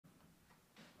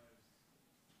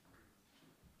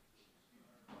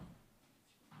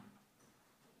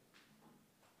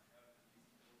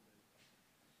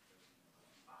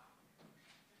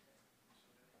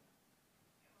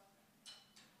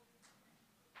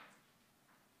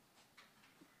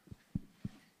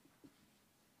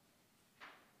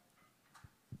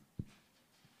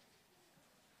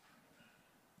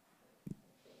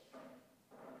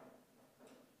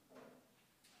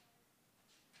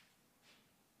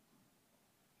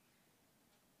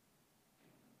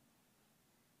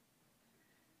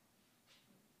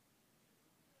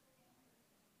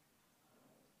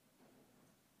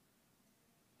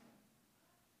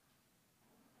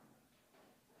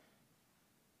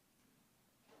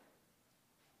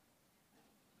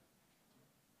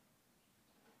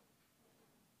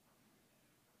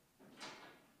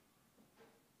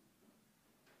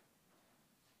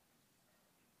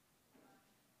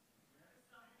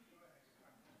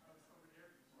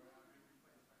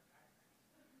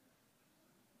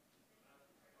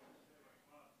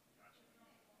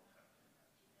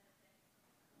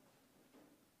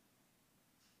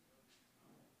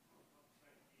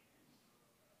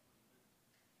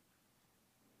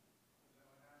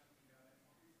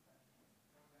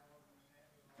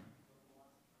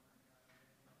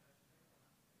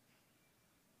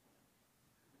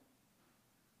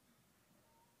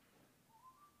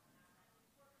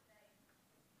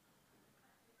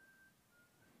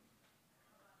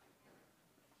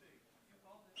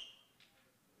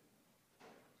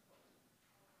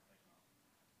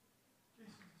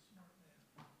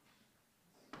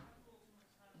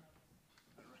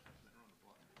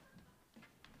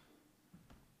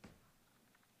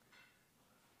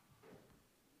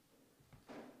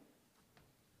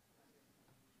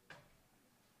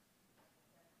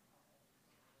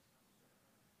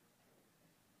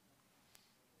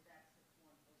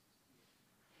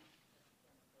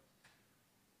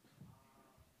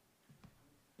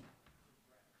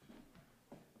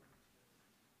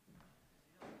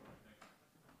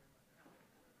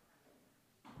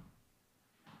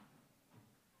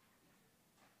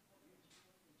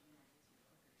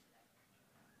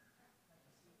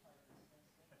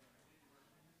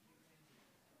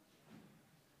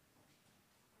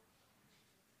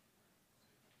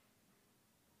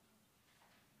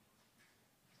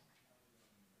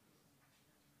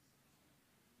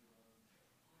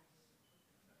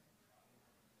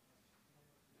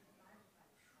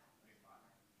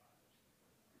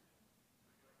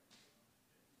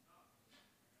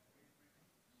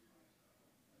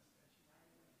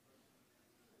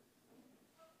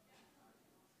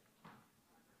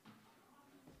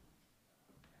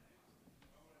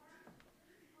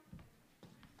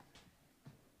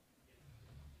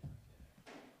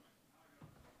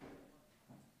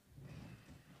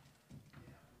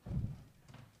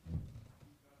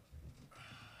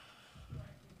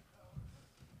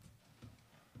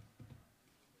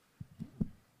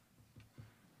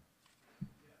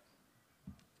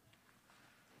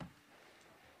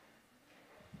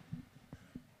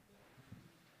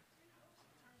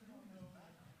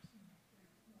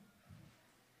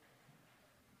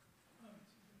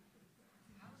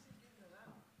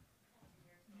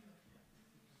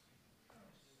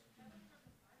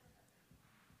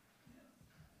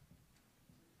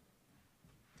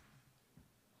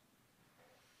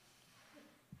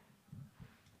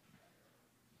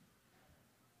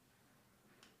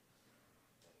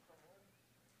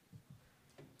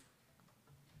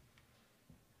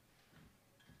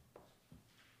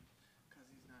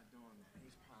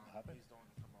happened? Please don't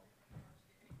promote.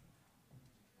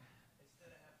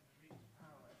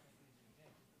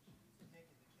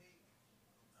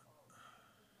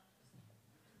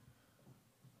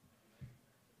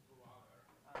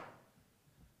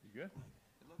 You good?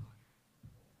 It looked like.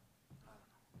 I don't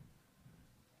know.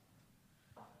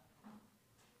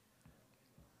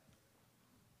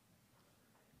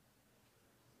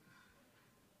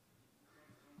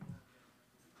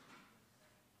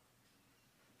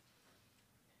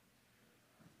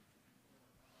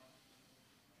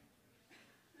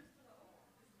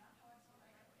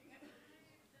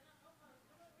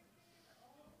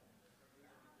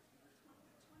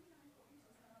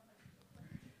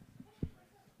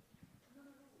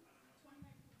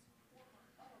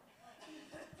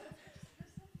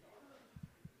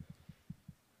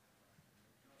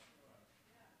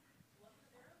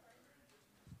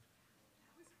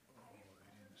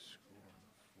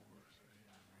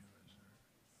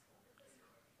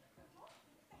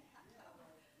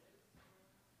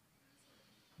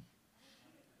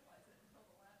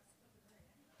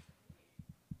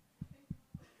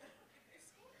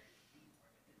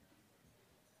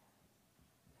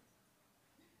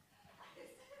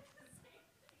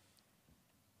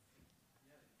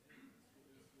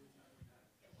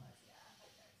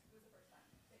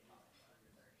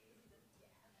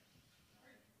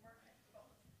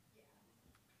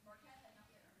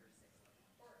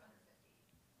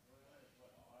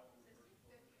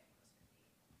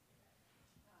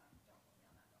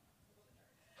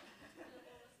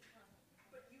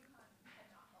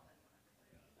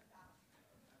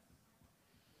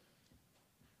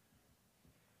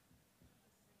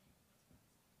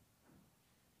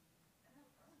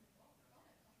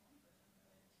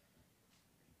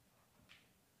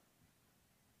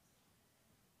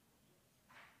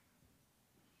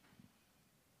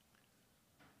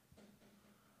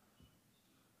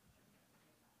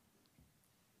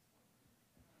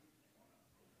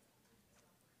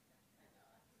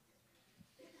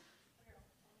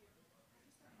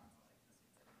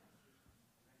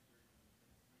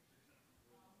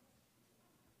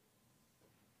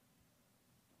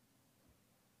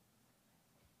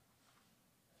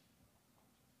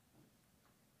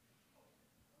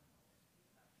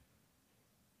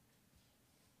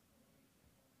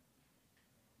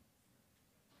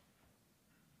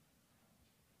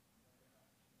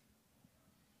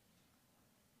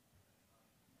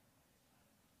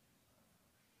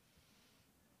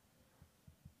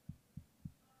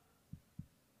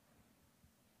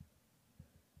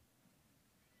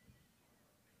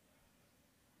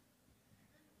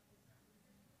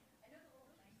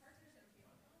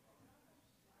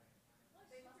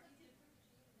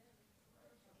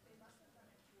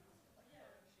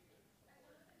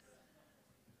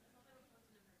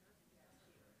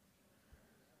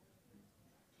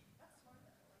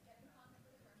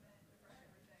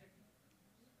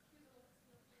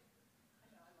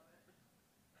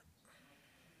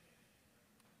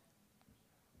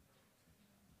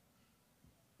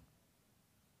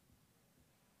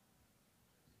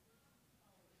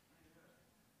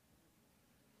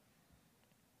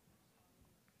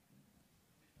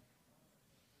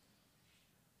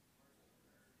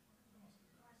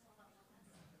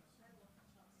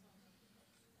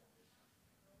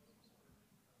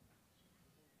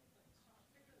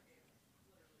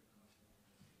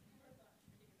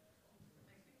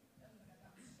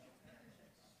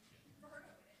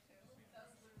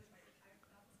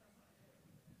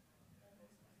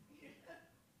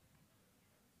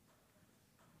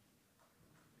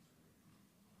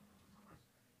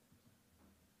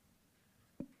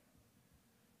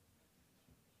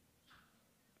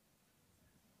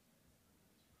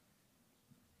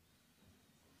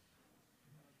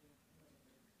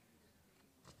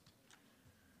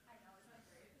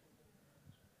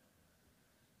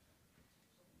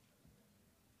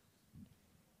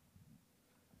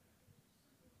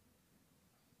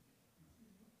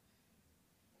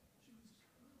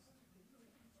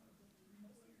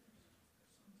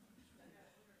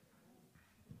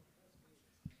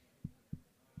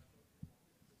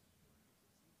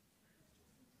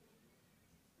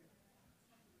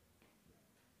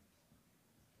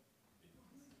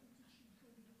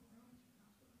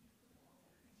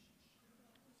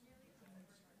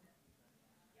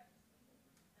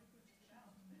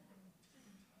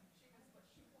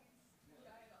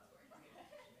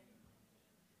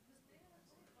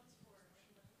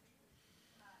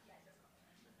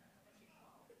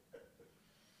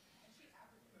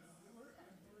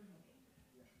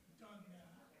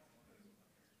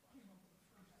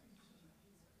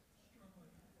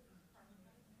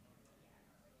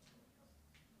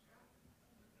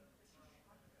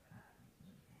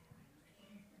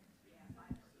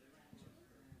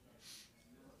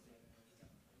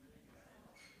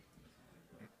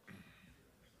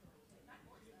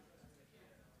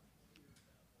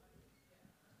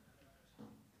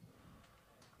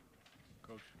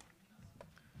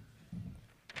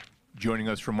 Joining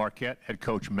us from Marquette, head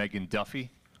coach Megan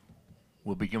Duffy.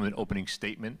 We'll begin with an opening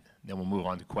statement, then we'll move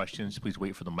on to questions. Please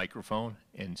wait for the microphone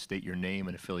and state your name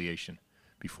and affiliation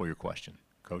before your question.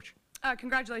 Coach?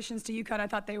 Congratulations to UConn. I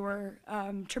thought they were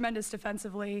tremendous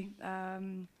defensively.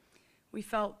 We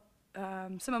felt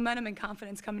some momentum and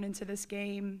confidence coming into this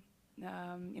game,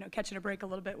 catching a break a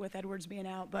little bit with Edwards being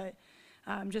out, but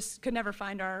just could never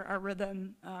find our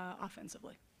rhythm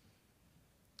offensively.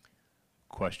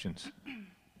 Questions?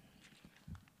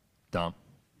 Dom?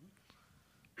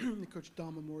 Coach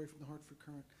Dom Amori from the Hartford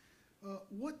Current.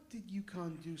 What did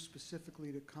UConn do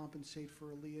specifically to compensate for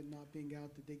Aaliyah not being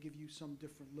out? Did they give you some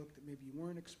different look that maybe you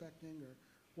weren't expecting,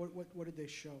 or what did they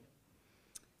show?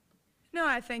 No,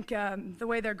 I think the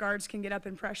way their guards can get up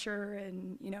in pressure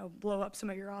and blow up some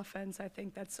of your offense, I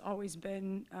think that's always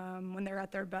been when they're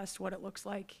at their best what it looks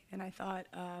like. And I thought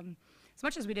as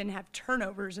much as we didn't have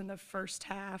turnovers in the first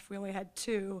half, we only had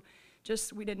 2.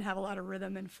 Just we didn't have a lot of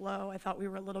rhythm and flow. I thought we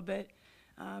were a little bit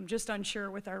just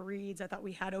unsure with our reads. I thought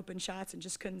we had open shots and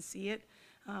just couldn't see it.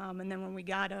 And then when we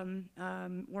got them,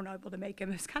 weren't able to make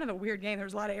them. It's kind of a weird game. There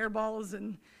was a lot of air balls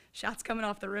and shots coming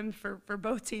off the rim for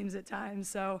both teams at times.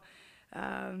 So.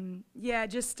 Yeah,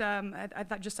 just I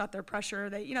thought their pressure.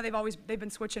 They've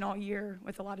been switching all year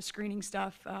with a lot of screening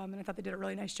stuff, and I thought they did a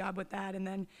really nice job with that. And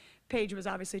then Paige was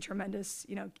obviously tremendous,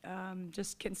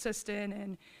 just consistent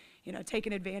and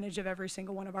taking advantage of every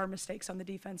single one of our mistakes on the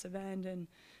defensive end. And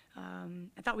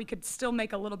I thought we could still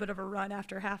make a little bit of a run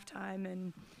after halftime,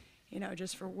 and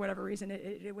just for whatever reason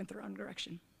it went the wrong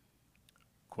direction.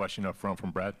 Question up front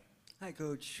from Brad. Hi,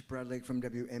 Coach. Brad Lake from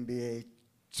WNBA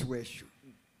Swish.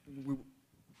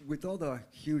 With all the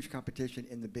huge competition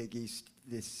in the Big East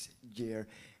this year,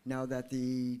 now that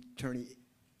the tourney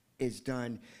is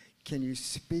done, can you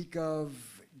speak of,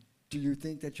 do you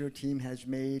think that your team has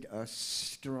made a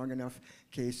strong enough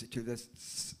case to the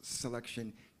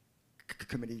selection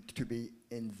committee to be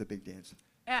in the big dance?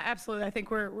 Yeah, absolutely. I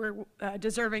think we're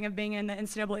deserving of being in the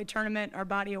NCAA tournament. Our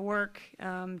body of work,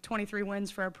 23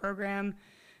 wins for our program.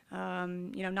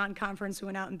 Non-conference, we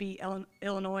went out and beat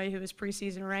Illinois, who was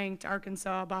preseason ranked,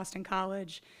 Arkansas, Boston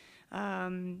College,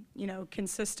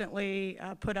 consistently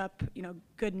put up,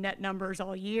 good net numbers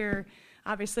all year.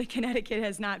 Obviously, Connecticut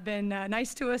has not been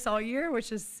nice to us all year,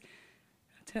 which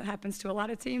happens to a lot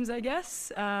of teams, I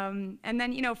guess. And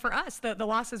then, for us, the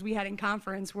losses we had in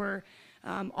conference were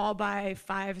all by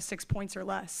 5, 6 points or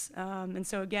less. And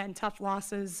so again, tough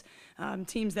losses,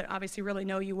 teams that obviously really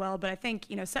know you well. But I think,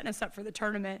 setting us up for the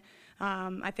tournament,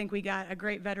 I think we got a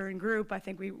great veteran group. I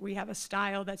think we have a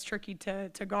style that's tricky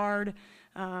to guard.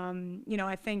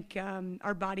 I think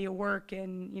our body of work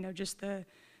and, just the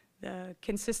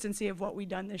consistency of what we've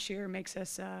done this year makes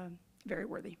us very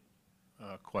worthy.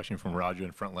 Question from Roger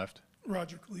in front left.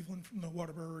 Roger Cleveland from the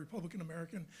Waterboro Republican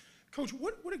American. Coach,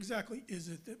 what exactly is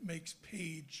it that makes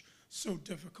Paige so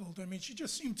difficult? I mean, she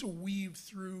just seemed to weave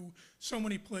through so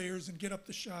many players and get up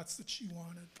the shots that she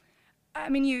wanted. I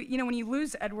mean, when you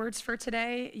lose Edwards for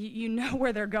today, you know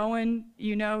where they're going.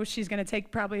 You know she's going to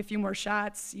take probably a few more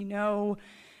shots. You know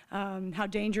how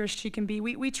dangerous she can be.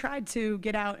 We tried to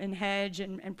get out and hedge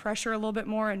and pressure a little bit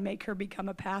more and make her become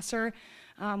a passer.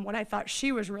 What I thought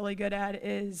she was really good at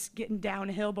is getting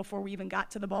downhill before we even got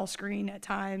to the ball screen at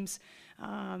times.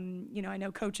 I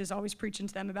know coaches always preaching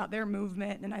to them about their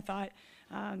movement, and I thought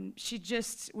she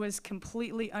just was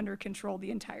completely under control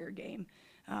the entire game.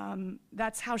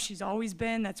 That's how she's always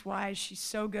been. That's why she's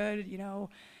so good.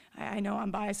 I know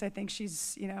I'm biased. I think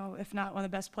she's, if not one of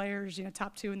the best players,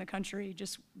 top 2 in the country,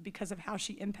 just because of how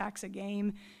she impacts a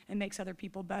game and makes other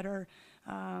people better.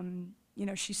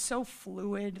 She's so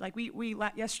fluid. Like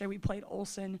yesterday we played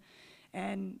Olsen,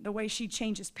 and the way she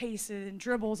changes paces and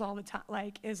dribbles all the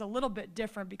time, is a little bit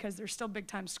different because they're still big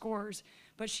time scorers,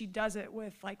 but she does it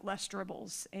with less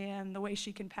dribbles, and the way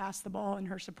she can pass the ball in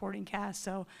her supporting cast.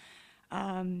 So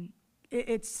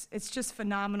it's just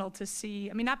phenomenal to see.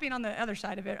 I mean, not being on the other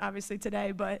side of it, obviously,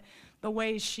 today, but the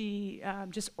way she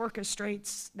just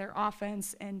orchestrates their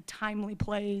offense and timely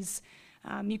plays.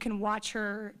 You can watch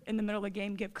her in the middle of the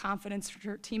game give confidence to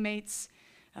her teammates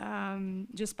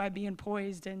just by being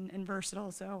poised and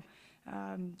versatile. So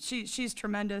she's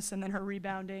tremendous, and then her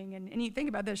rebounding. And you think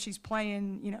about this, she's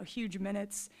playing huge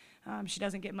minutes. She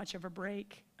doesn't get much of a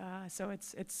break, so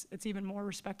it's even more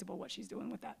respectable what she's doing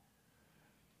with that.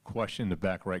 Question in the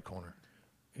back right corner.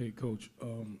 Hey, Coach.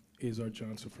 Azar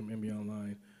Johnson from NBA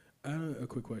Online. I have a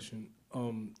quick question.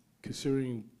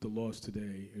 Considering the loss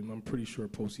today, and I'm pretty sure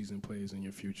postseason play is in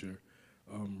your future,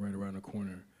 right around the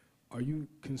corner, are you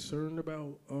concerned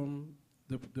about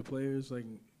the players?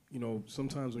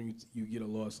 Sometimes when you get a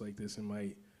loss like this, it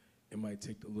might it might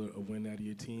take a win out of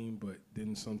your team, but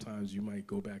then sometimes you might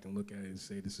go back and look at it and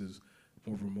say this is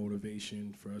more of a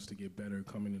motivation for us to get better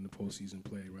coming in the postseason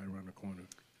play right around the corner.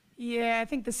 Yeah, I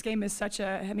think this game is such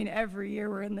a, I mean, every year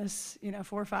we're in this,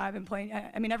 4-5 and playing.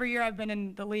 I mean, every year I've been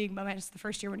in the league, but it's the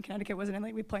first year when Connecticut wasn't in the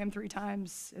league, we play them 3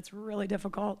 times. It's really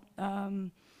difficult.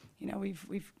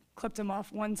 We've clipped them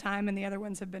off one time, and the other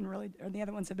ones have been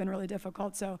really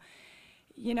difficult. So,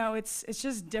 it's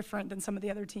just different than some of the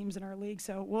other teams in our league.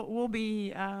 So we'll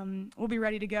be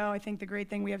ready to go. I think the great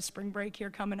thing, we have spring break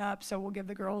here coming up, so we'll give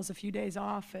the girls a few days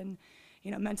off and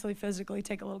mentally, physically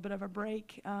take a little bit of a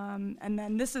break. And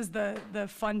then this is the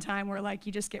fun time where, like,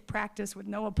 you just get practice with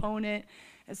no opponent.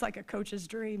 It's like a coach's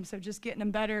dream. So just getting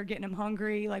them better, getting them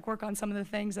hungry, like work on some of the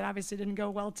things that obviously didn't go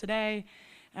well today.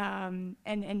 And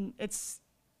it's,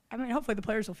 I mean, hopefully the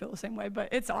players will feel the same way, but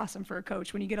it's awesome for a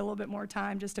coach when you get a little bit more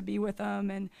time just to be with them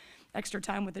and extra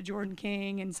time with the Jordan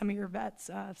King and some of your vets.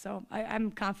 So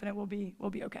I'm confident we'll be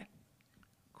okay.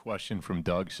 Question from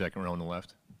Doug, second row on the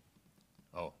left.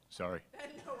 Oh, sorry.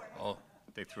 Oh,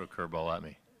 they threw a curveball at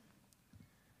me.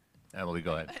 Emily,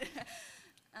 go ahead.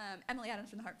 Emily Adams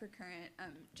from the Hartford Courant.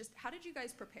 Just how did you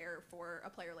guys prepare for a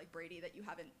player like Brady that you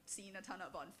haven't seen a ton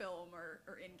of on film or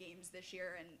in games this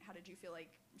year? And how did you feel like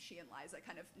she and Liza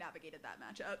kind of navigated that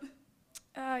matchup?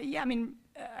 Yeah, I mean,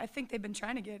 I think they've been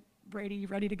trying to get Brady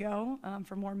ready to go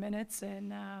for more minutes.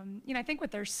 And, I think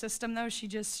with their system, though, she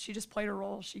just played her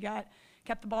role. She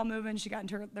kept the ball moving. She got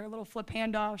into their little flip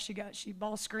handoff. She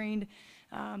ball screened.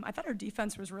 I thought her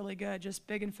defense was really good, just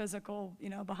big and physical,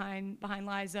 behind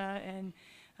Liza. And,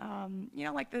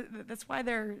 that's why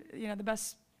they're, the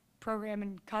best program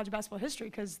in college basketball history,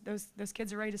 because those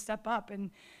kids are ready to step up,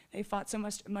 and they fought so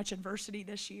much adversity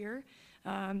this year.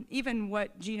 Even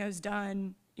what Gino's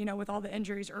done, with all the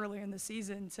injuries earlier in the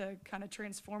season to kind of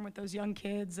transform with those young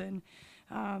kids. And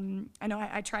I know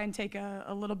I try and take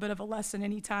a little bit of a lesson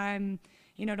anytime,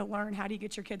 to learn how do you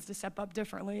get your kids to step up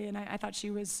differently. And I thought she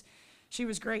was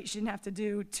great. She didn't have to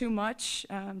do too much,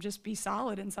 just be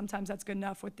solid, and sometimes that's good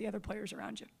enough with the other players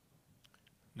around you.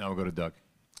 Now we'll go to Doug.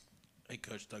 Hey,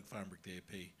 Coach, Doug Feinberg, the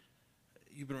AP.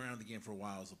 You've been around the game for a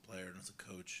while as a player and as a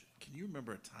coach. Can you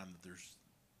remember a time that there's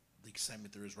the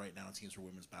excitement there is right now, it seems, for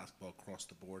women's basketball across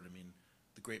the board? I mean,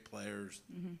 the great players,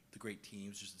 the great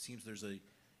teams, just it seems there's a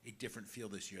different feel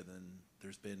this year than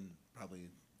there's been probably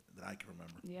that I can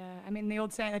remember. Yeah, I mean, the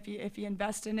old saying, if you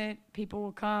invest in it, people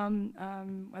will come,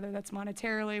 whether that's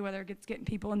monetarily, whether it's getting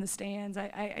people in the stands.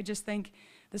 I just think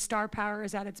the star power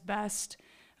is at its best.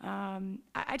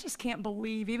 I just can't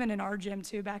believe, even in our gym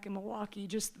too, back in Milwaukee,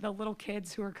 just the little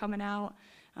kids who are coming out,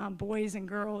 boys and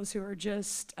girls who are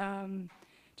just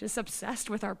obsessed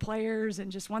with our players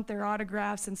and just want their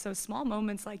autographs. And so small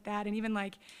moments like that, and even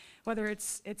like whether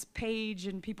it's Paige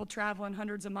and people traveling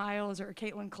hundreds of miles, or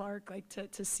Caitlin Clark, like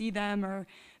to see them or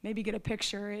maybe get a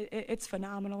picture, it's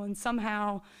phenomenal. And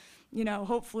somehow,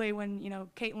 hopefully when,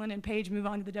 Caitlin and Paige move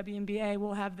on to the WNBA,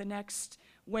 we'll have the next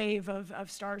wave of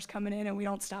stars coming in, and we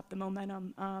don't stop the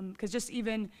momentum. Because just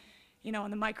even, on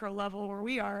the micro level where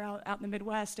we are out in the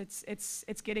Midwest,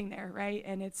 it's getting there, right?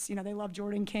 And it's, they love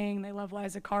Jordan King, they love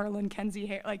Liza Carlin, Kenzie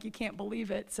Hare, like you can't believe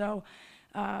it. So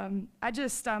I'm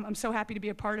so happy to be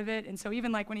a part of it. And so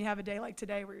even like when you have a day like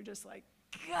today where you're just like,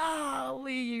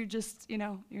 golly, you just,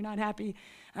 you're not happy,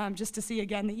 just to see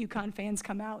again the UConn fans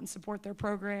come out and support their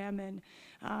program. And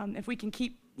if we can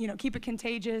keep it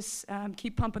contagious,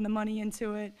 keep pumping the money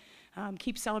into it,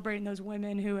 keep celebrating those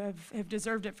women who have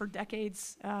deserved it for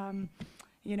decades,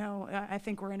 I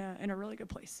think we're in a really good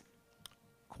place.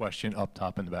 Question up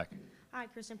top in the back. Hi,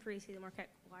 Kristen Parisi, the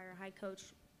Marquette Wire. Hi, Coach.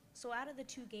 So out of the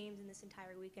 2 games in this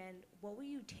entire weekend, what will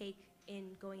you take in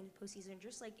going into postseason?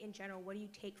 Just like in general, what do you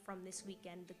take from this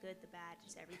weekend, the good, the bad,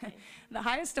 just everything? The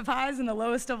highest of highs and the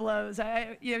lowest of lows.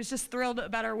 I was just thrilled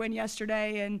about our win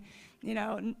yesterday, and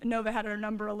Nova had our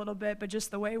number a little bit, but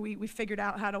just the way we figured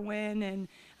out how to win,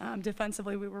 and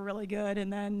defensively we were really good,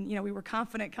 and then we were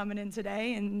confident coming in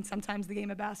today, and sometimes the game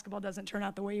of basketball doesn't turn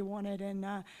out the way you wanted,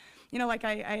 and like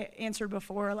I answered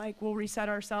before, like we'll reset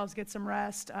ourselves, get some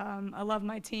rest. I love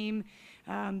my team.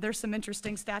 There's some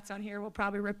interesting stats on here. We'll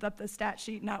probably rip up the stat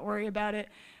sheet, not worry about it.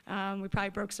 We probably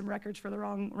broke some records for the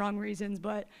wrong reasons,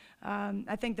 but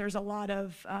I think there's a lot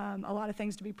of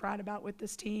things to be proud about with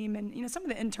this team, and some of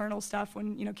the internal stuff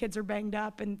when kids are banged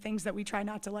up and things that we try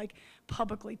not to like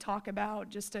publicly talk about,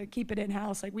 just to keep it in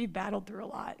house. Like we've battled through a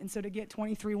lot, and so to get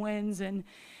 23 wins and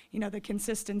the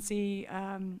consistency,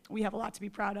 we have a lot to be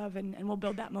proud of, and we'll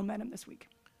build that momentum this week.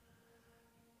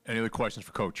 Any other questions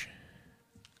for Coach?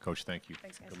 Coach, thank you.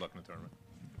 Thanks, guys. Good luck in the tournament.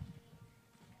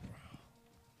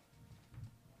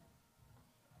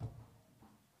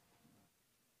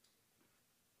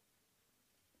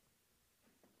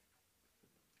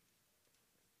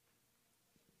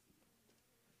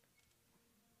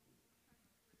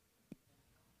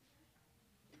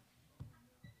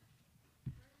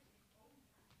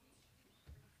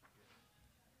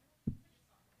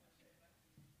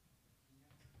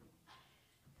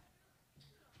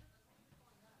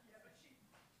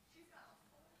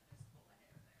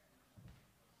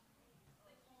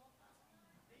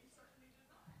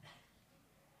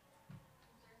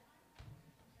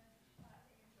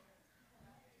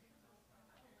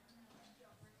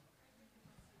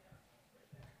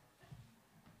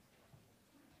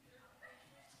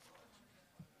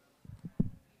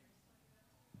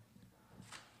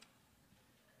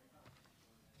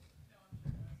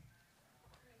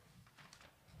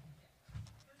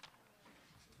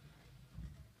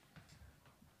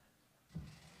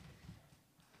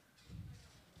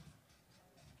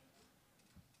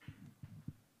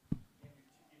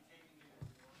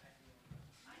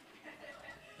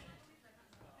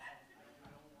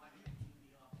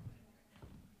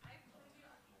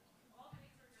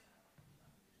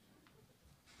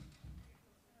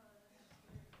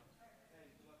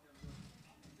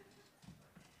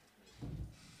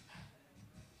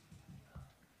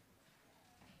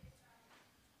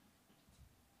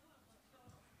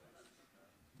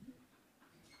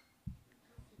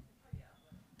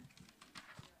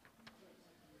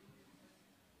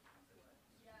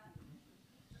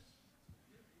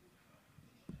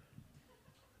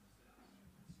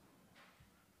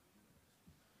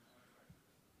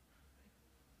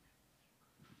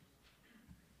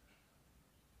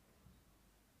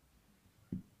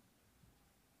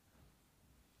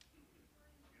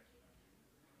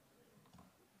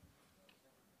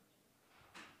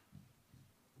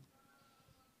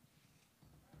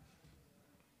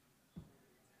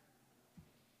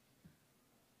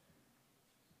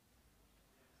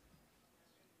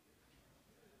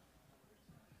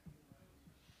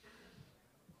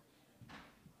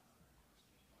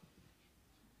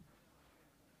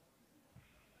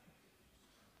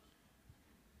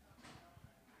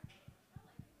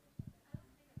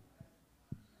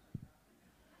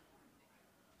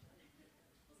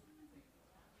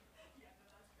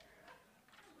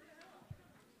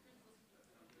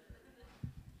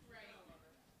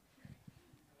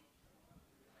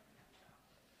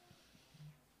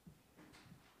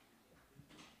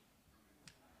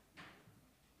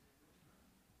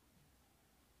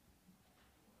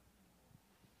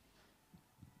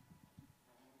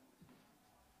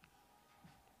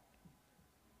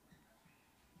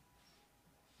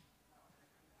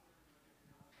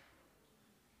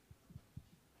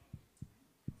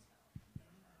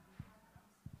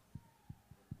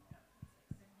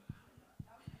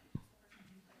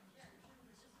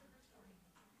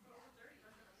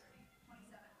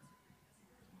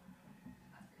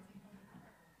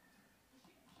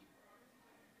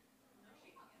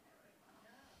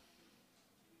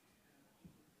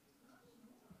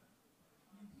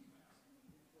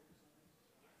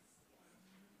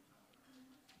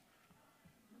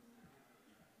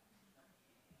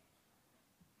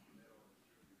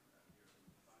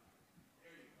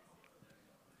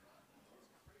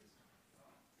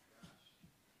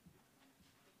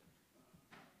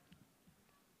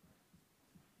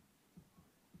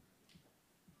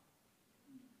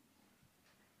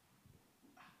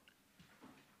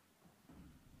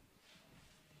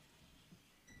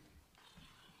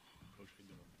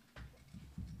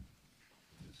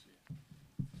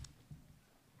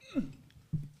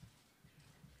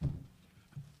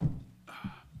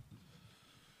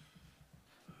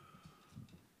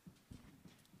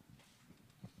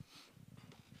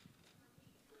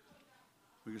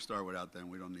 We can start without them.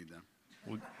 We don't need them.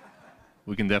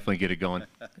 We can definitely get it going.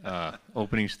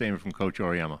 Opening statement from Coach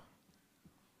Auriemma.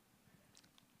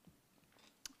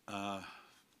 You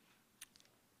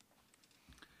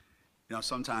know,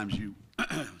 sometimes you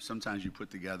sometimes you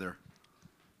put together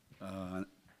an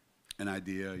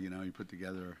idea. You know, you put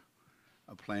together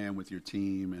a plan with your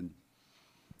team, and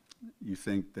you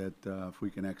think that if we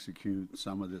can execute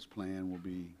some of this plan, we'll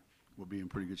be in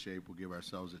pretty good shape. We'll give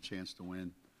ourselves a chance to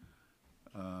win.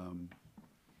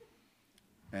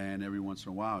 And every once in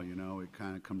a while, you know, it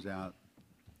kind of comes out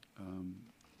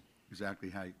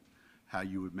exactly how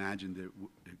you imagined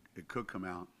it could come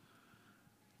out.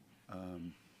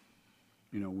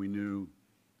 You know, we knew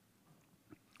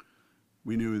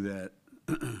that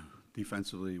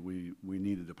defensively we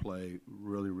needed to play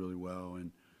really, really well,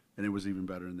 and it was even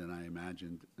better than I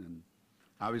imagined. And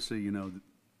obviously, you know,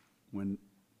 when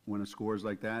a score is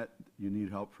like that, you need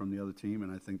help from the other team,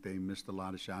 and I think they missed a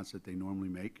lot of shots that they normally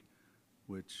make,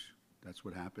 which that's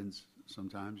what happens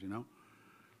sometimes, you know.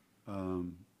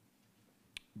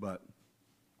 But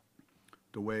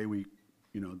the way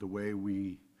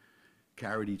we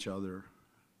carried each other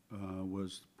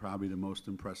was probably the most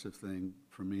impressive thing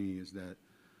for me, is that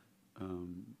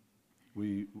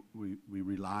we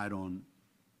relied on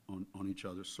each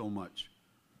other so much.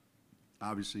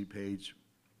 Obviously, Paige,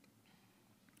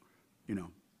 you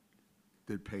know,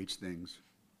 did Paige things,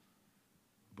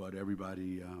 but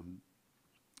everybody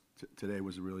today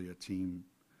was really a team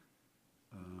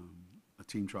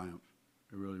triumph.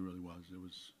 It really, really was.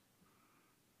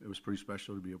 It was pretty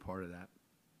special to be a part of that.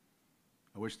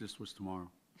 I wish this was tomorrow.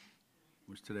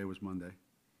 I wish today was Monday.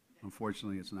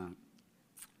 Unfortunately, it's not.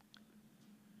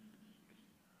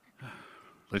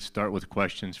 Let's start with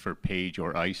questions for Paige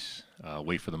or Ice.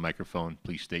 Wait for the microphone.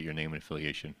 Please state your name and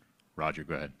affiliation. Roger,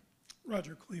 go ahead.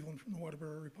 Roger Cleveland from the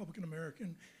Waterboro Republican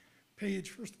American. Paige,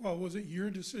 first of all, was it your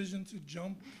decision to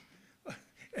jump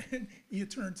and you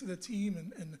turned to the team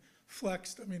and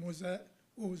flexed? I mean,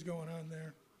 what was going on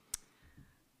there?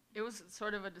 It was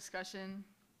sort of a discussion.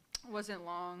 It wasn't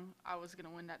long. I was going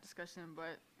to win that discussion,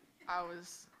 but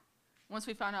once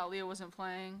we found out Leah wasn't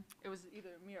playing, it was either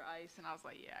me or Ice, and I was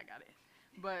like, yeah, I got it.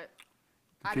 But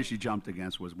The kid she jumped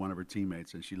against was one of her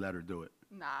teammates, and she let her do it.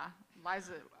 Nah,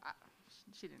 Liza,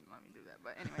 she didn't let me do that.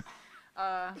 But anyway,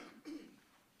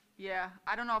 yeah,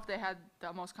 I don't know if they had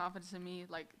the most confidence in me,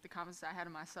 like the confidence I had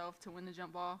in myself to win the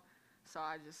jump ball. So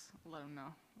I just let them know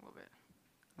a little bit.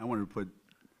 I wanted to put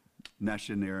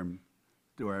Nesh in there and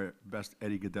do our best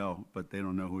Eddie Goodell, but they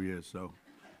don't know who he is, so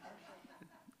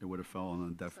it would have fallen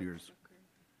on deaf ears.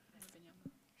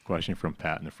 Question from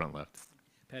Pat in the front left.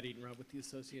 Pat Eaton-Robb with the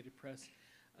Associated Press.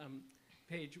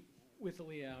 Paige, with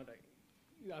Aaliyah out,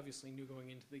 you obviously knew going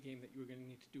into the game that you were going to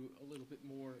need to do a little bit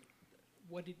more.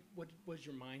 What was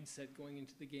your mindset going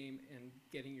into the game and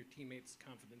getting your teammates'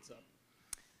 confidence up?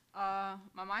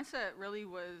 My mindset really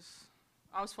was,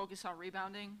 I was focused on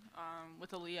rebounding.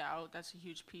 With Aaliyah out, that's a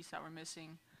huge piece that we're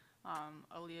missing.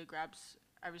 Aaliyah grabs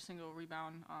every single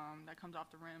rebound that comes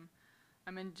off the rim.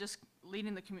 I mean, just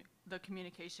leading the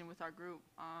communication with our group.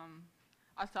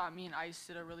 I thought me and Ice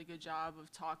did a really good job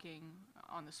of talking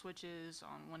on the switches,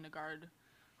 on when to guard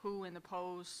who in the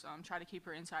post, try to keep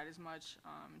her inside as much,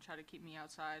 try to keep me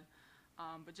outside.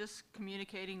 But just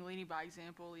communicating, leading by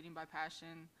example, leading by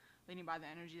passion, leading by the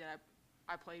energy that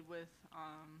I played with,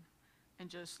 and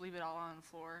just leave it all on the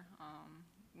floor.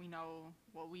 We know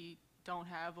what we don't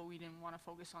have, but we didn't want to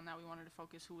focus on that. We wanted to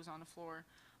focus who was on the floor,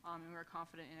 and we were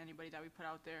confident in anybody that we put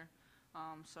out there.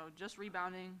 So just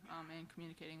rebounding and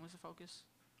communicating was the focus.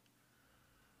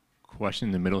 Question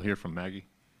in the middle here from Maggie.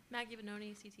 Maggie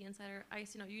Bononi, CT Insider.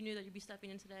 Ice, you knew that you'd be stepping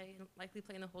in today and likely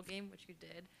playing the whole game, which you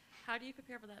did. How do you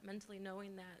prepare for that mentally,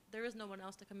 knowing that there is no one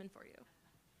else to come in for you?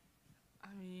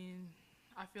 I mean,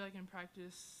 I feel like in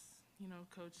practice,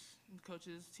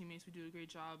 coaches, teammates, we do a great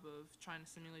job of trying to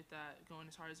simulate that, going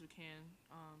as hard as we can.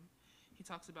 He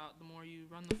talks about the more you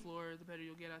run the floor, the better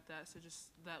you'll get at that. So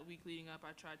just that week leading up,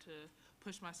 I tried to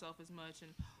push myself as much.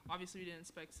 And obviously we didn't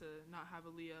expect to not have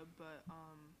Aaliyah, but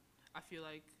I feel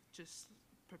like just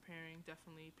preparing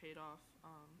definitely paid off.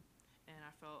 And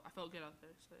I felt good out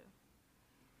there, so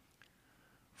yeah.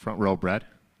 Front row, Brad.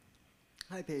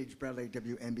 Hi, Paige. Bradley,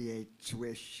 WNBA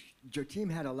Swish. Your team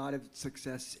had a lot of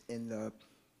success in the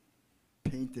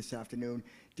paint this afternoon.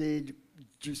 Did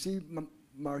you see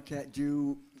Marquette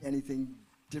do anything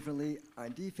differently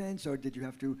on defense, or did you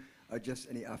have to adjust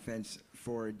any offense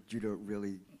for you to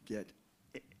really get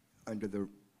under the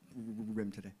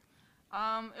rim today?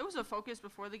 It was a focus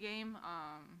before the game.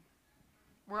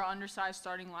 We're an undersized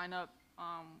starting lineup,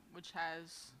 which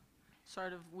has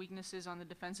sort of weaknesses on the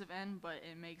defensive end, but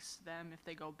it makes them, if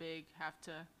they go big,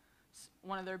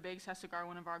 one of their bigs has to guard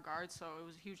one of our guards. So it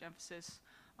was a huge emphasis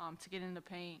to get in the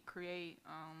paint, create,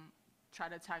 try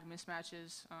to attack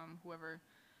mismatches, whoever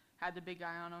had the big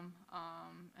guy on them,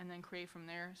 and then create from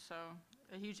there. So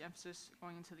a huge emphasis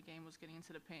going into the game was getting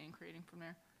into the paint and creating from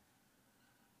there.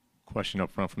 Question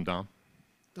up front from Dom.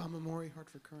 Dom Amori,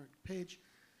 Hartford Current. Paige,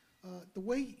 the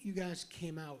way you guys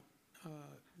came out,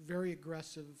 very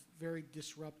aggressive, very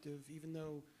disruptive, even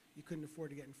though you couldn't afford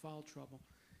to get in foul trouble.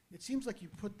 It seems like you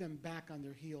put them back on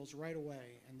their heels right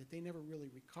away, and that they never really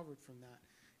recovered from that.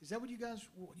 Is that what you guys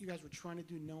were trying to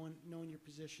do, knowing your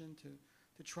position,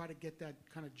 to try to get that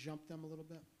kind of jump them a little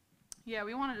bit? Yeah,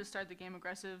 we wanted to start the game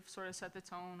aggressive, sort of set the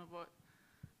tone of what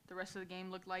the rest of the game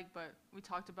looked like, but we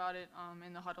talked about it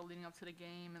in the huddle leading up to the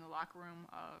game, in the locker room,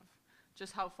 of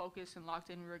just how focused and locked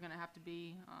in we were going to have to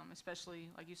be, especially,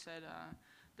 like you said,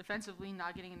 defensively,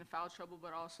 not getting into foul trouble,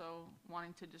 but also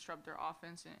wanting to disrupt their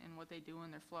offense and what they do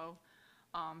in their flow.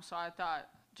 So I thought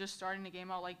just starting the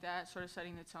game out like that, sort of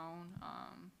setting the tone,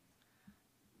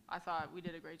 I thought we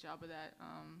did a great job of that,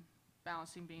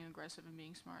 balancing being aggressive and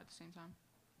being smart at the same time.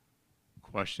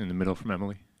 Question in the middle from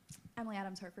Emily. Emily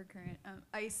Adams, Hartford Current.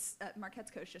 Ice,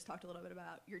 Marquette's coach just talked a little bit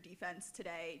about your defense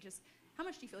today. Just how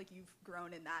much do you feel like you've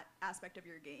grown in that aspect of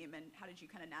your game, and how did you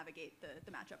kind of navigate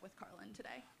the matchup with Carlin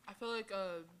today? I feel like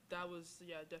that was,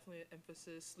 definitely an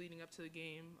emphasis leading up to the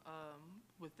game,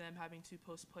 with them having two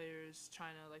post players,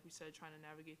 trying to, like we said, trying to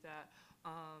navigate that.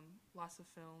 Lots of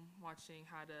film, watching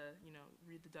how to,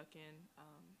 read the duck in.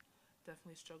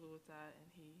 Definitely struggled with that, and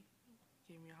he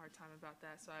gave me a hard time about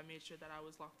that, so I made sure that I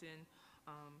was locked in.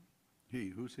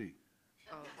 Who's he?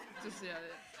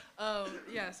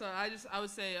 So I would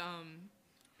say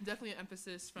definitely an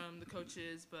emphasis from the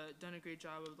coaches, but done a great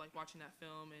job of like watching that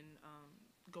film and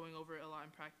going over it a lot in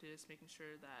practice, making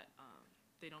sure that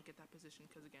they don't get that position,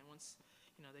 because again, once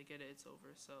they get it, it's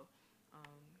over. So.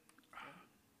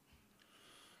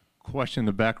 Question in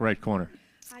the back right corner.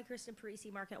 Hi, Kristen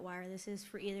Parisi, Market Wire. This is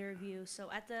for either of you.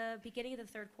 So at the beginning of the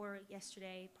third quarter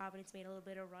yesterday, Providence made a little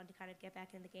bit of a run to kind of get back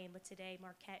in the game, but today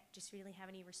Marquette just really didn't have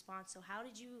any response. So how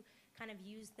did you kind of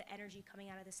use the energy coming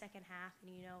out of the second half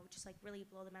and, just like really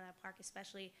blow them out of the park,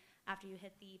 especially after you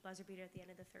hit the buzzer beater at the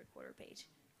end of the third quarter, Paige?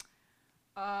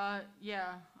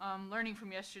 Learning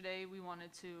from yesterday, we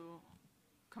wanted to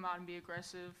come out and be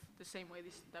aggressive the same way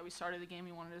that we started the game.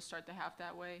 We wanted to start the half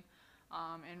that way.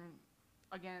 And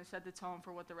again, set the tone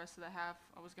for what the rest of the half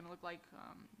was going to look like.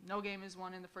 No game is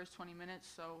won in the first 20 minutes,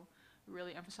 so we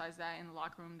really emphasized that in the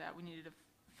locker room, that we needed to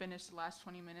finish the last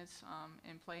 20 minutes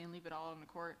and play and leave it all on the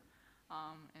court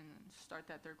and start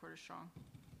that third quarter strong.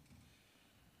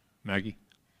 Maggie?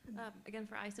 Again,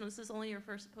 for Ice, this is only your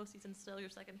first postseason, still your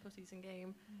second postseason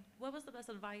game. What was the best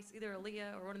advice either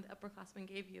Aaliyah or one of the upperclassmen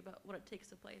gave you about what it takes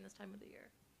to play in this time of the year?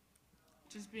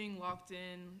 Just being locked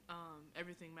in,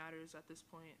 everything matters at this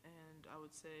point, and I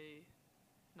would say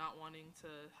not wanting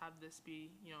to have this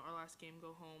be, our last game,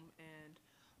 go home, and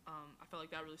I felt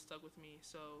like that really stuck with me.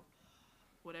 So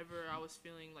whatever I was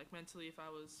feeling, like mentally, if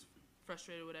I was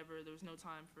frustrated or whatever, there was no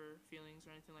time for feelings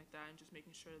or anything like that, and just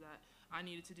making sure that I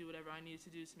needed to do whatever I needed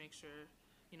to do to make sure,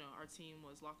 our team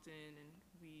was locked in and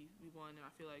we won, and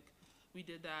I feel like we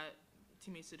did that.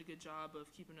 Teammates did a good job of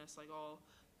keeping us all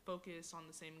focus on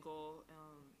the same goal,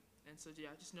 and so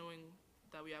just knowing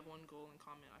that we have one goal in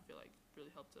common, I feel like really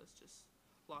helped us just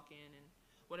lock in, and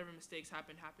whatever mistakes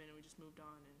happened, and we just moved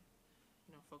on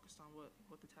and focused on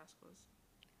what the task was.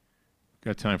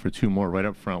 Got time for two more right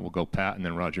up front. We'll go Pat and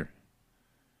then Roger.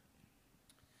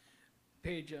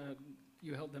 Paige,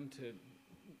 you held them to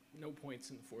no points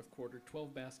in the fourth quarter,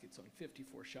 12 baskets on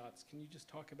 54 shots. Can you just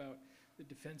talk about the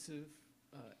defensive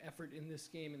effort in this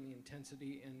game and the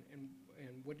intensity,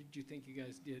 and what did you think you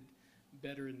guys did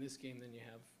better in this game than you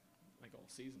have all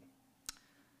season?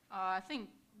 I think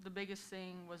the biggest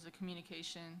thing was the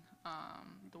communication,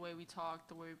 the way we talked,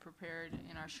 the way we prepared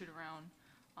in our shoot around.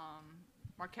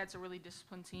 Marquette's a really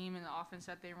disciplined team in the offense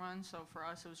that they run, so for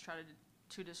us it was try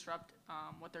to disrupt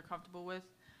what they're comfortable with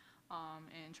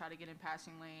and try to get in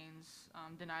passing lanes,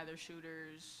 deny their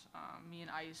shooters. Me and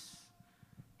Ice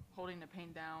holding the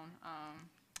paint down.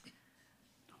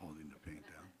 Holding the paint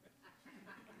down.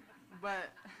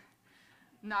 But,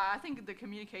 I think the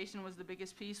communication was the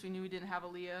biggest piece. We knew we didn't have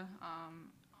Aaliyah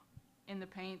in the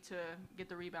paint to get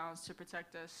the rebounds to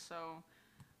protect us. So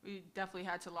we definitely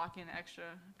had to lock in extra,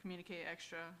 communicate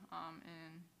extra,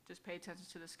 and just pay attention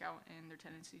to the scout and their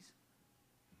tendencies.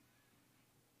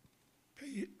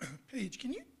 Paige,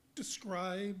 can you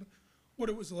describe what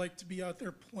it was like to be out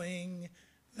there playing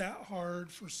that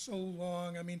hard for so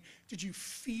long? I mean, did you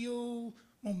feel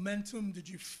momentum? Did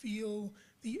you feel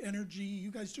the energy?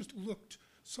 You guys just looked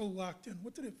so locked in.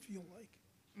 What did it feel like?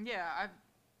 Yeah,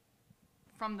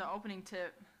 from the opening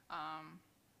tip,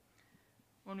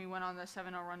 when we went on the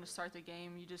 7-0 run to start the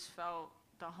game, you just felt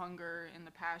the hunger and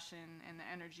the passion and the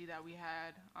energy that we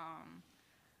had.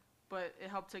 But it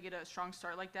helped to get a strong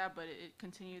start like that, but it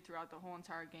continued throughout the whole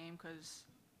entire game because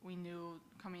we knew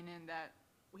coming in that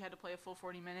we had to play a full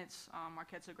 40 minutes.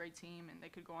 Marquette's a great team, and they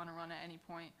could go on a run at any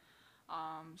point.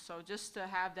 So just to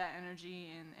have that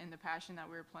energy and the passion that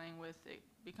we were playing with, it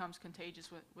becomes contagious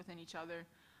within each other.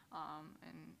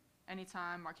 And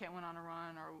anytime Marquette went on a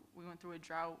run or we went through a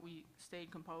drought, we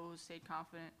stayed composed, stayed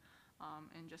confident,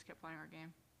 and just kept playing our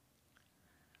game.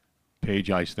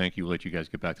 Paige, Ice, thank you. We'll let you guys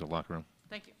get back to the locker room.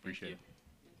 Thank you. Appreciate it.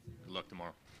 Good luck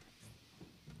tomorrow.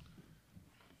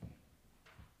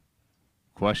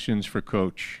 Questions for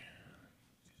Coach?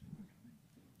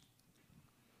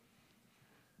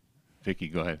 Vicky,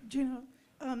 go ahead. Gino,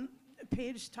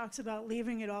 Paige talks about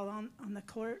leaving it all on the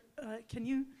court. Can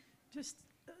you just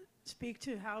speak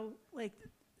to how, like,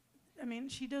 I mean,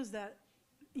 she does that,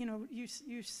 you know, you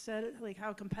said it, like,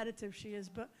 how competitive she is,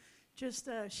 but just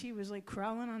she was, like,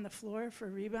 crawling on the floor for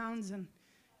rebounds and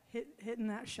hitting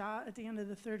that shot at the end of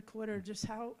the third quarter, just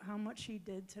how much she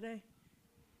did today.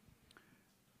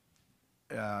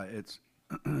 It's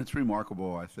it's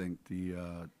remarkable, I think,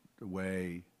 the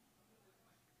way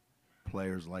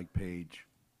players like Paige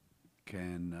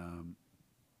can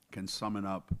summon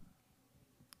up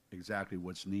exactly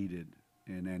what's needed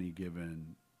in any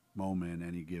given moment,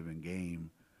 any given game,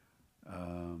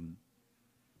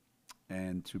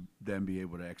 and to then be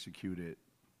able to execute it.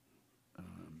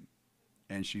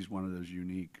 And she's one of those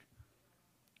unique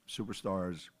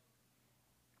superstars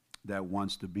that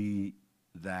wants to be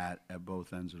that at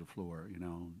both ends of the floor. You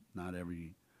know, not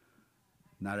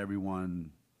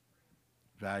everyone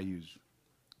values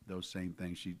those same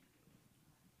things.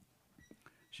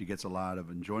 She gets a lot of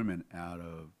enjoyment out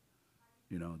of,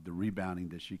 you know, the rebounding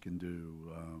that she can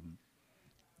do,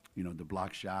 you know, the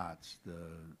block shots,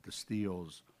 the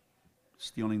steals,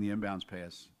 stealing the inbounds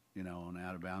pass, you know, on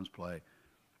out of bounds play.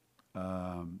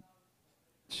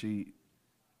 She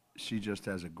just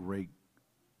has a great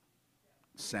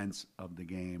sense of the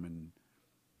game and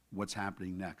what's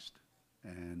happening next,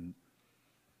 and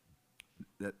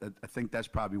I think that's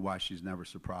probably why she's never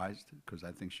surprised, because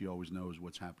I think she always knows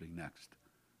what's happening next,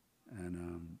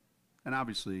 and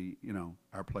obviously, you know,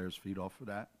 our players feed off of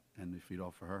that, and they feed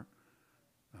off of her.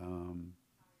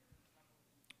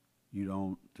 You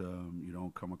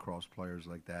don't come across players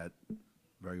like that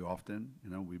very often. You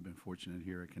know, we've been fortunate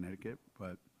here at Connecticut,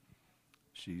 but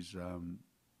she's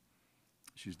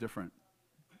different.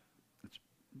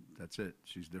 That's it.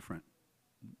 She's different,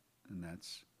 and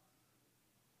that's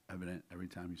evident every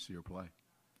time you see her play.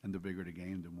 And the bigger the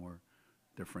game, the more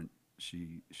different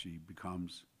she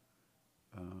becomes.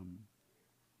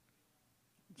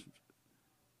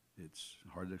 It's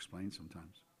hard to explain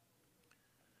sometimes.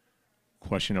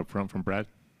 Question up front from Brad.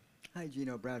 Hi,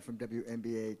 Gino. Brad from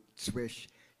WNBA Swish.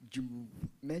 You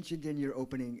mentioned in your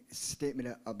opening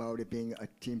statement about it being a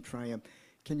team triumph.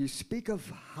 Can you speak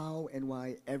of how and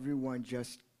why everyone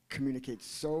just communicates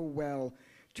so well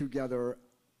together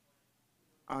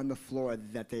on the floor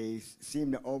that they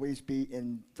seem to always be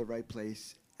in the right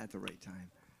place at the right time?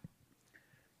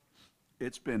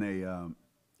 It's been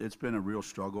a real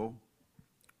struggle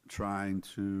trying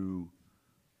to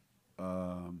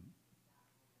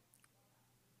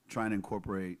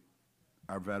incorporate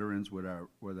our veterans with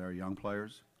our young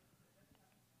players.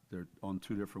 They're on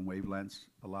two different wavelengths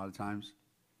a lot of times.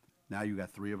 Now you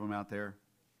got three of them out there.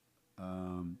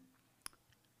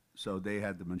 So they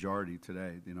had the majority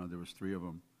today. You know, there was three of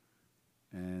them.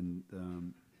 And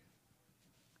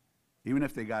even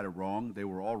if they got it wrong, they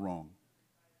were all wrong.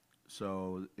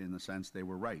 So in a sense, they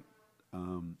were right.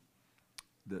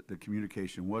 The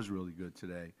communication was really good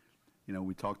today. You know,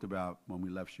 we talked about when we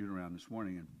left shoot-around this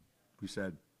morning, and we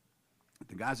said,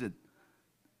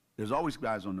 there's always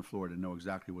guys on the floor that know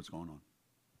exactly what's going on.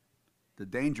 The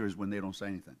danger is when they don't say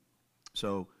anything.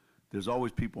 So there's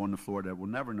always people on the floor that will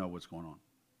never know what's going on.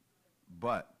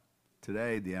 But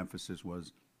today the emphasis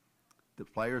was the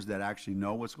players that actually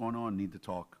know what's going on need to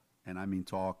talk. And I mean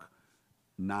talk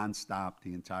nonstop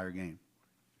the entire game.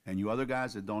 And you other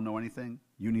guys that don't know anything,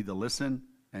 you need to listen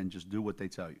and just do what they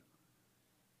tell you.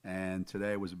 And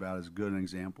today was about as good an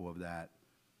example of that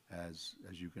as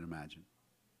you can imagine.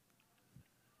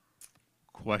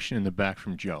 Question in the back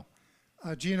from Joe.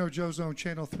 Gino, Joe Zone,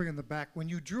 Channel 3 in the back. When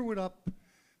you drew it up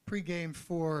pregame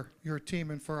for your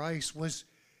team and for Ice, was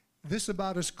this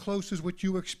about as close as what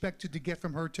you expected to get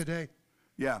from her today?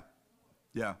 Yeah,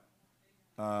 yeah.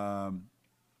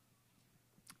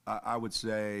 I would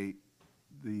say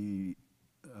the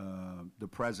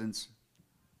presence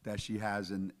that she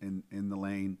has in the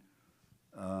lane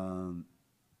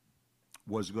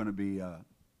was going to be a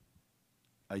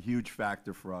huge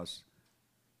factor for us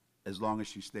as long as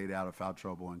she stayed out of foul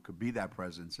trouble and could be that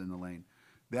presence in the lane.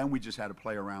 Then we just had to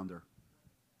play around her.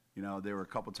 You know, there were a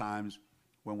couple times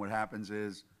when what happens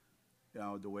is, you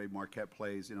know, the way Marquette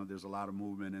plays, you know, there's a lot of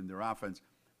movement in their offense.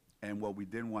 And what we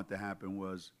didn't want to happen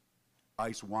was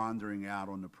Ice wandering out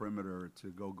on the perimeter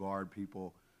to go guard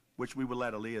people, which we would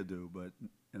let Aaliyah do, but,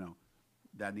 you know,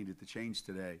 that needed to change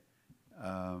today.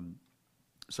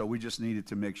 So we just needed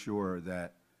to make sure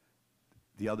that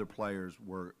the other players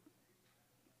were,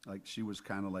 like, she was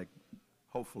kind of like,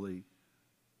 hopefully,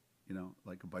 you know,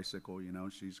 like a bicycle, you know,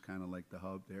 she's kind of like the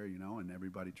hub there, you know, and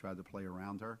everybody tried to play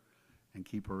around her and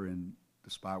keep her in the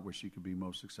spot where she could be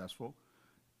most successful.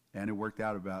 And it worked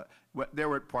out about, well, there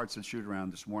were parts of shoot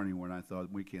around this morning when I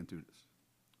thought, we can't do this.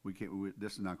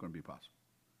 This is not going to be possible.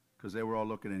 Because they were all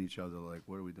looking at each other like,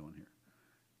 what are we doing here?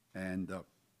 And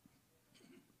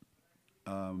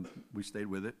we stayed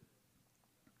with it.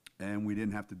 And we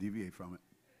didn't have to deviate from it,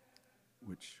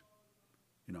 which,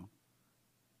 you know,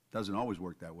 doesn't always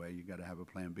work that way. You got to have a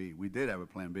plan B. We did have a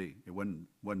plan B. It wasn't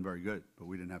very good, but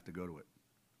we didn't have to go to it.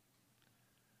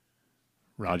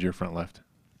 Roger, front left.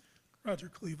 Roger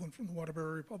Cleveland from the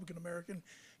Waterbury Republican American.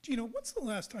 Gino, when's the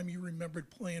last time you remembered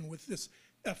playing with this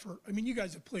effort? I mean, you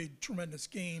guys have played tremendous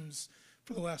games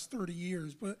for the last 30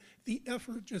 years, but the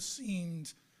effort just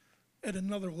seemed at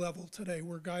another level today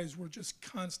where guys were just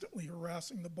constantly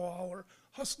harassing the ball or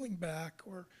hustling back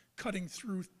or cutting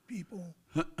through people.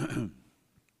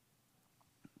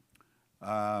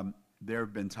 There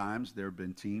have been times, there have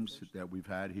been teams that we've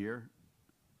had here,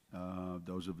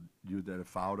 those of you that have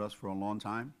followed us for a long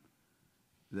time,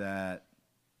 that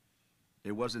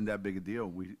it wasn't that big a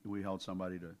deal. We held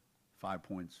somebody to 5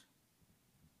 points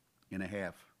in a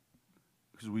half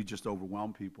because we just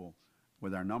overwhelmed people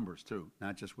with our numbers too,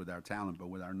 not just with our talent, but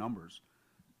with our numbers,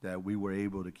 that we were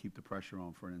able to keep the pressure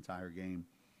on for an entire game.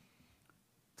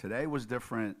 Today was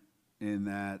different in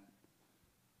that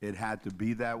it had to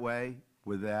be that way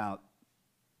without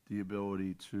the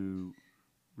ability to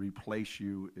replace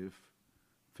you if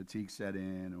fatigue set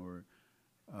in or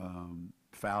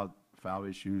foul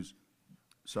issues.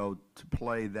 So to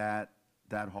play that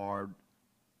hard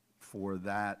for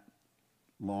that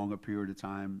long a period of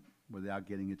time without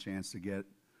getting a chance to get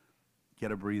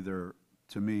a breather,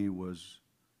 to me was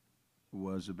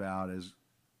about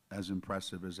as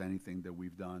impressive as anything that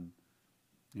we've done,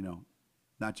 you know,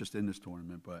 not just in this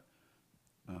tournament, but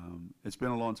it's been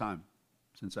a long time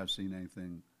since I've seen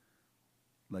anything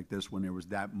like this when there was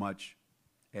that much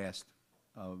asked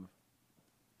of,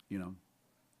 you know,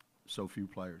 so few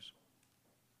players.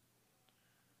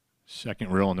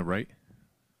 Second row on the right.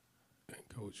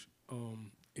 Coach,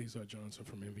 Azar Johnson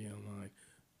from NBA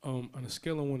Online. On a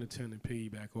scale of 1 to 10 to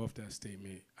piggyback off that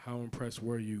statement, how impressed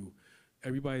were you?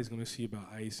 Everybody's going to see about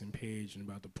Ice and Paige and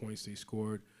about the points they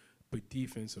scored, but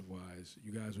defensive-wise,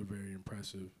 you guys were very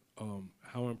impressive.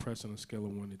 How impressed on a scale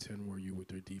of 1 to 10 were you with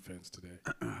their defense today?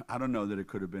 I don't know that it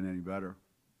could have been any better.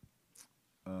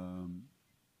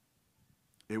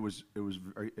 It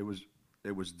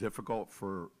was difficult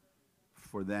for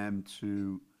them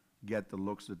to get the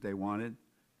looks that they wanted,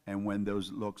 and when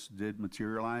those looks did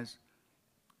materialize,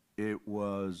 it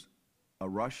was a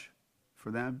rush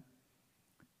for them.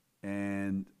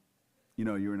 And you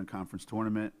know, you're in a conference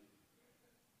tournament,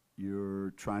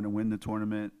 you're trying to win the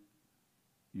tournament,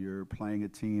 you're playing a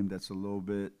team that's a little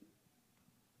bit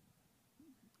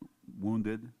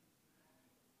wounded,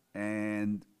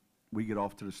 and we get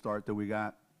off to the start that we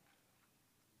got.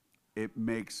 It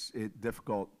makes it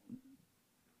difficult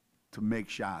to make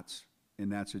shots in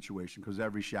that situation because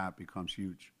every shot becomes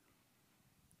huge.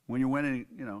 When you're winning,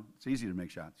 you know, it's easy to make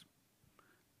shots.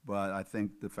 But I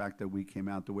think the fact that we came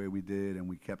out the way we did and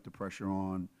we kept the pressure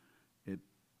on, it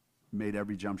made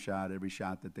every jump shot, every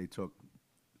shot that they took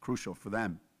crucial for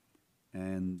them.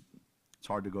 And it's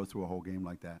hard to go through a whole game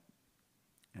like that.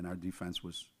 And our defense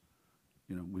was,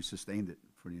 you know, we sustained it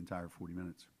for the entire 40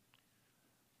 minutes.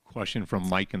 Question from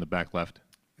Mike in the back left.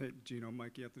 Hey, Gino,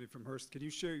 Mike Anthony from Hearst. Can you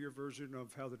share your version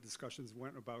of how the discussions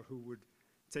went about who would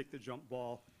take the jump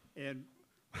ball? And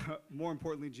more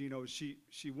importantly, Gino, she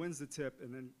wins the tip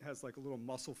and then has like a little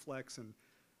muscle flex, and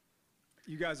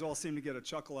you guys all seem to get a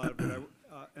chuckle out of it.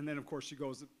 And then, of course, she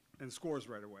goes and scores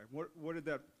right away. What did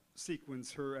that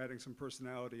sequence, her adding some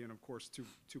personality and, of course,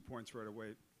 two points right away,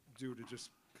 do to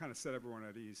just kind of set everyone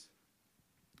at ease?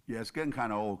 Yeah, it's getting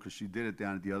kind of old because she did it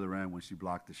down at the other end when she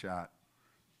blocked the shot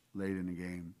late in the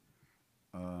game.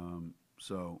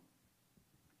 So,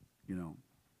 you know,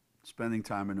 spending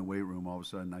time in the weight room all of a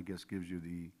sudden, I guess, gives you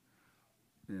the,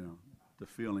 you know, the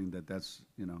feeling that that's,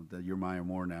 you know, that you're Maya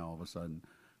Moore now all of a sudden.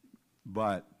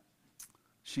 But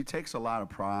she takes a lot of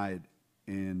pride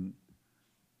in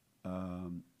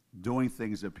doing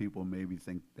things that people maybe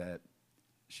think that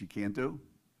she can't do.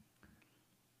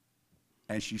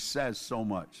 And she says so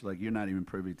much, like you're not even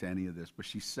privy to any of this, but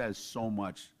she says so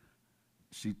much.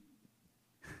 She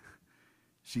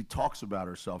talks about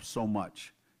herself so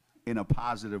much in a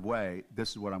positive way.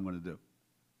 This is what I'm going to do.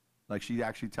 Like she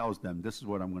actually tells them, this is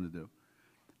what I'm going to do.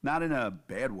 Not in a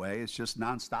bad way, it's just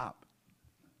nonstop.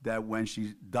 That when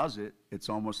she does it, it's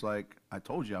almost like, I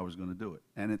told you I was going to do it.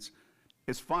 And it's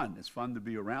fun. It's fun to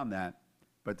be around that.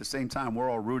 But at the same time, we're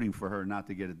all rooting for her not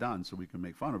to get it done so we can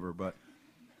make fun of her. But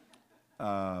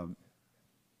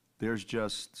there's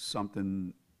just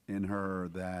something in her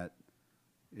that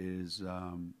is,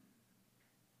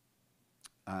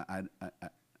 I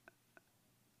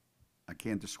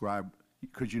can't describe,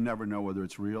 because you never know whether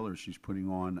it's real or she's putting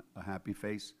on a happy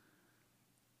face.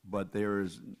 But there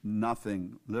is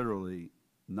nothing, literally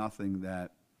nothing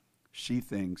that she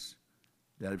thinks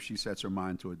that if she sets her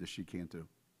mind to it that she can't do.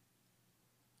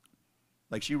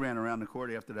 Like she ran around the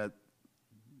court after that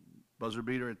buzzer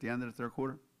beater at the end of the third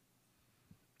quarter,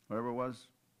 whatever it was.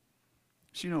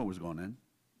 She knew it was going in.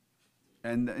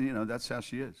 And, you know, that's how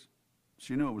she is.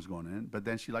 She knew it was going in, but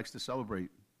then she likes to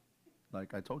celebrate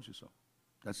like I told you so.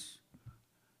 That's,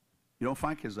 you don't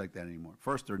find kids like that anymore.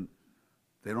 First,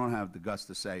 they don't have the guts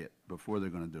to say it before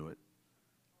they're going to do it.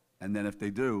 And then if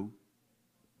they do,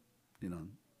 you know,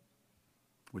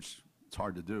 which it's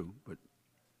hard to do, but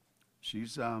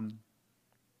she's,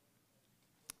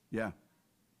 yeah,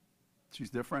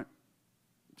 she's different.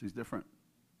 She's different.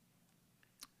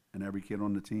 And every kid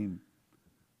on the team,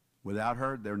 without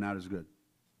her, they're not as good.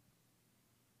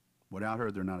 Without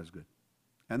her, they're not as good.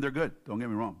 And they're good, don't get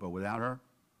me wrong, but without her,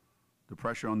 the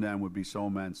pressure on them would be so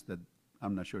immense that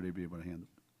I'm not sure they'd be able to handle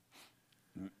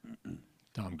it.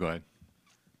 Tom, go ahead.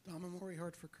 Dom Amori,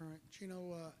 Hartford Current.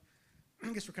 Gino,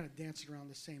 I guess we're kind of dancing around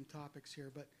the same topics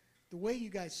here, but the way you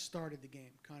guys started the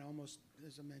game, kind of almost,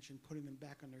 as I mentioned, putting them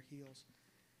back on their heels,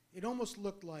 it almost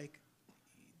looked like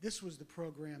this was the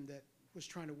program that was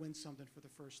trying to win something for the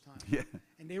first time. Yeah.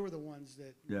 And they were the ones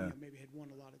that Yeah. you know, maybe had won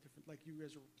a lot of different, like you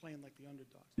guys were playing like the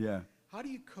underdogs. Yeah. How do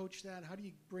you coach that? How do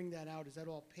you bring that out? Is that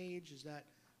all Paige? Is that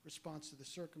response to the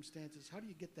circumstances? How do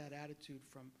you get that attitude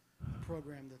from a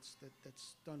program that's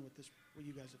done with this, what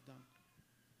you guys have done?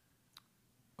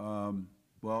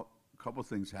 Well, a couple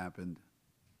things happened.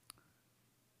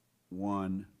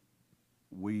 One,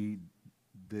 we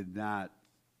did not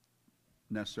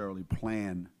necessarily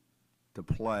plan to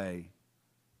play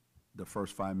the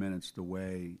first 5 minutes the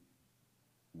way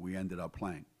we ended up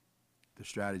playing. The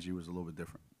strategy was a little bit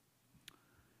different.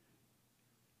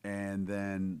 And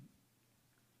then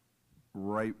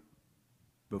right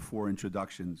before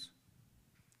introductions,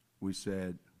 we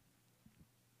said,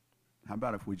 how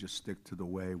about if we just stick to the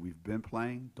way we've been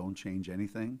playing, don't change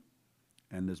anything,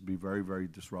 and just be very, very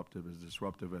disruptive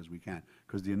as we can.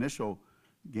 Because the initial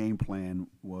game plan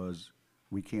was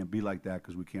we can't be like that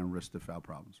because we can't risk the foul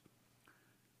problems.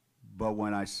 But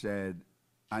when I said,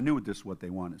 I knew this is what they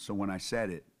wanted. So when I said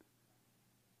it,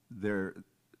 they're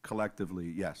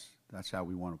collectively, yes, that's how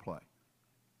we want to play.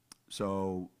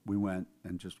 So we went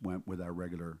and just went with our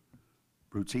regular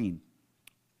routine.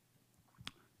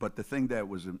 But the thing that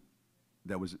was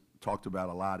talked about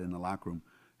a lot in the locker room,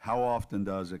 how often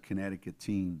does a Connecticut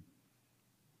team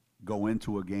go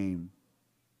into a game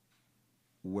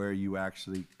where you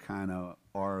actually kind of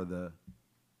are the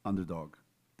underdog?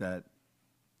 That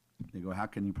they go, how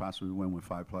can you possibly win with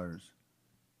 5 players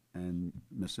and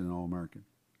missing an All-American?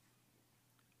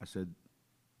 I said,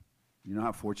 you know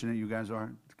how fortunate you guys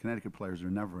are? The Connecticut players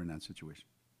are never in that situation.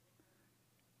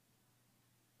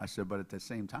 I said, but at the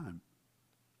same time,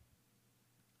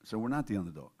 so we're not the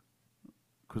underdog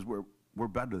because we're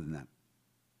better than them.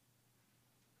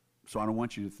 So I don't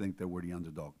want you to think that we're the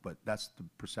underdog, but that's the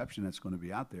perception that's going to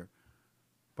be out there.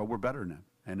 But we're better than them.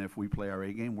 And if we play our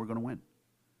A game, we're going to win.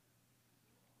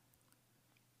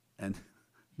 And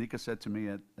Nika said to me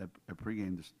at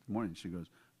pregame this morning, she goes,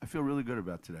 I feel really good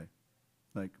about today.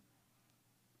 Like,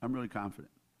 I'm really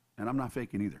confident. And I'm not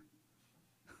faking either.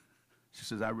 She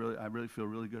says, I really feel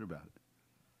really good about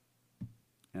it.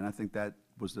 And I think that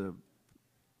was the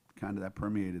kind of that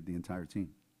permeated the entire team.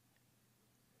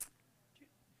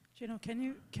 Gino, can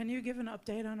you give an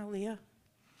update on Aaliyah?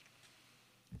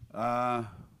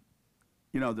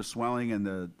 You know, the swelling and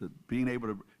the being able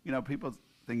to, you know, people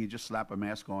think you just slap a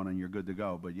mask on and you're good to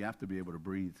go, but you have to be able to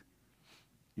breathe.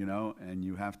 you know, and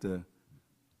you have to,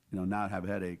 you know, not have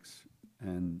headaches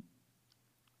and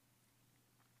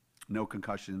no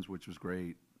concussions, which was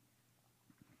great.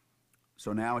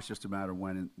 So now it's just a matter of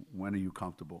when are you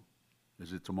comfortable?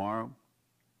 Is it tomorrow?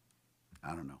 I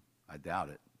don't know. I doubt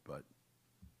it, but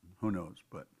who knows?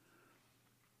 But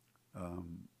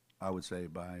I would say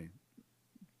by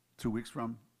 2 weeks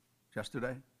from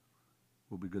yesterday,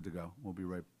 we'll be good to go. We'll be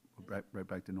right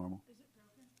back to normal. Is it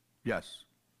broken? Yes.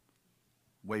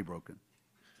 Way broken.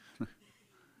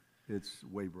 It's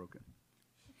way broken.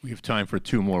 We have time for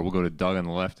two more. We'll go to Doug on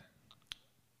the left.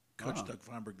 Coach Doug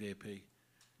Feinberg, the AP.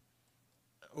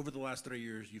 Over the last 3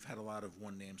 years, you've had a lot of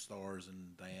one-name stars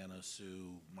in Diana,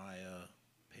 Sue, Maya,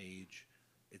 Paige.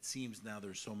 It seems now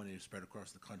there's so many spread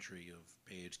across the country of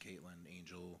Paige, Caitlin,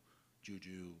 Angel,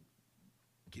 Juju,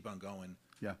 keep on going.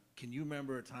 Yeah. Can you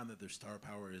remember a time that their star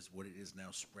power is what it is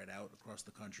now spread out across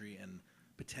the country, and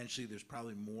potentially there's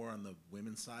probably more on the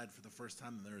women's side for the first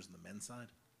time than there is on the men's side?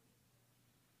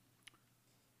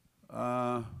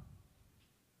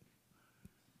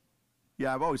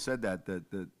 Yeah, I've always said that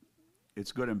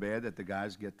it's good and bad that the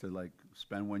guys get to like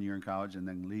spend 1 year in college and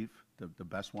then leave, the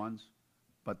best ones,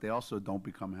 but they also don't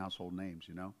become household names,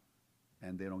 you know,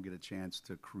 and they don't get a chance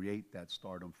to create that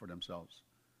stardom for themselves.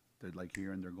 They're like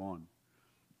here and they're gone,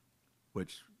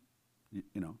 which, you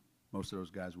know, most of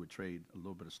those guys would trade a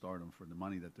little bit of stardom for the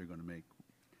money that they're going to make.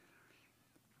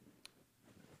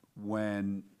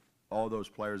 When all those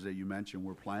players that you mentioned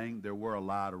were playing, there were a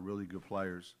lot of really good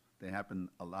players. They happen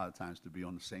a lot of times to be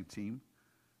on the same team.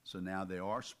 So now they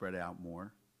are spread out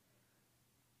more.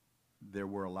 There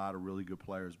were a lot of really good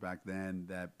players back then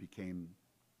that became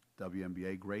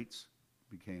WNBA greats,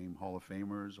 became Hall of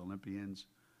Famers, Olympians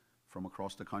from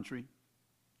across the country.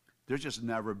 There's just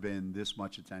never been this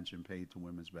much attention paid to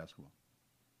women's basketball.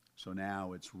 So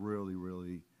now it's really,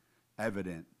 really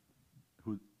evident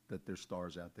that there's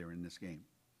stars out there in this game.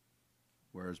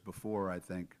 Whereas before, I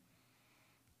think,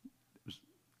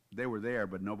 they were there,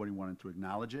 but nobody wanted to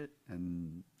acknowledge it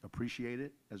and appreciate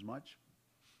it as much.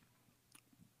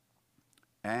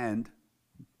 And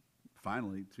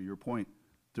finally, to your point,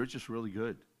 they're just really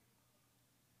good.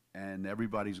 And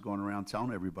everybody's going around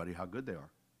telling everybody how good they are.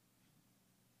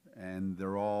 And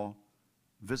they're all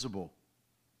visible.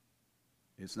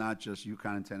 It's not just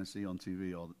UConn and Tennessee on TV,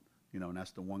 you know, and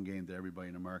that's the one game that everybody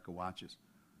in America watches.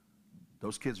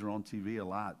 Those kids are on TV a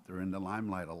lot. They're in the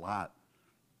limelight a lot.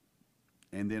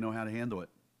 And they know how to handle it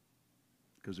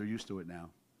because they're used to it now.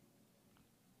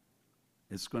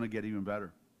 It's going to get even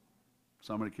better.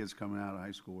 Some of the kids coming out of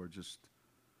high school are just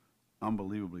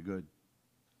unbelievably good.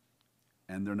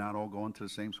 And they're not all going to the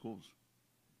same schools,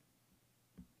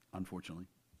 unfortunately,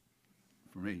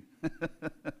 for me.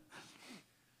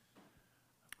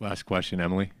 Last question,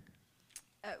 Emily.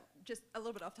 Just a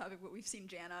little bit off topic, but we've seen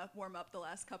Jana warm up the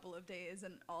last couple of days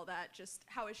and all that. Just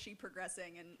how is she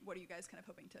progressing, and what are you guys kind of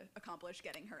hoping to accomplish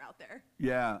getting her out there?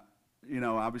 Yeah, you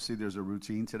know, obviously there's a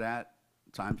routine to that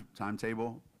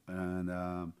timetable, and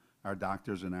our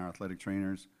doctors and our athletic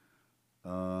trainers,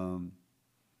 you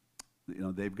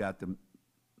know, they've got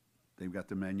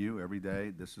the menu every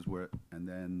day. This is where, and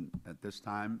then at this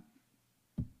time,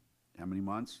 how many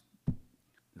months?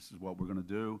 This is what we're going to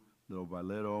do, little by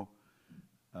little.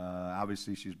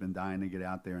 Obviously, she's been dying to get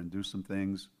out there and do some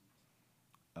things.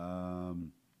 The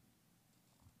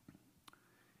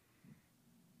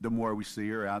more we see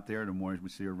her out there, the more we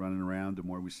see her running around, the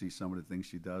more we see some of the things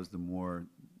she does, the more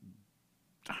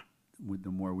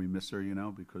we miss her, you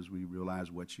know, because we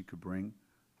realize what she could bring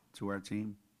to our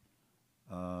team.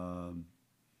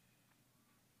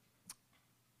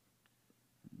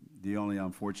 The only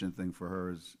unfortunate thing for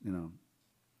her is, you know,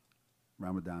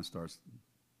 Ramadan starts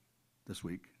this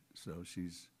week, so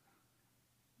she's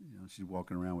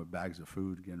walking around with bags of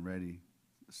food, getting ready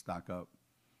to stock up.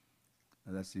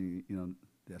 That's the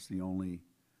only,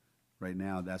 right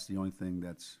now, that's the only thing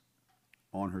that's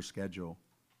on her schedule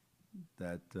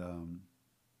that, you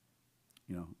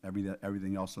know,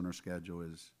 everything else on her schedule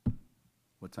is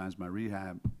what time's my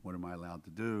rehab, what am I allowed to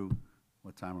do,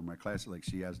 what time are my classes. Like,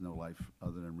 she has no life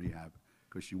other than rehab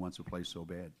because she wants to play so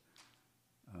bad.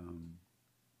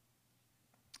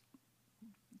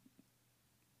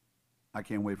 I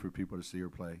can't wait for people to see her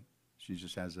play. She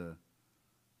just has a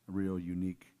real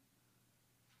unique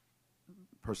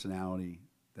personality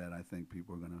that I think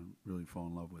people are going to really fall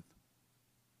in love with.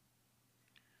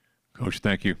 Coach,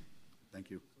 thank you. Thank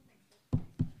you.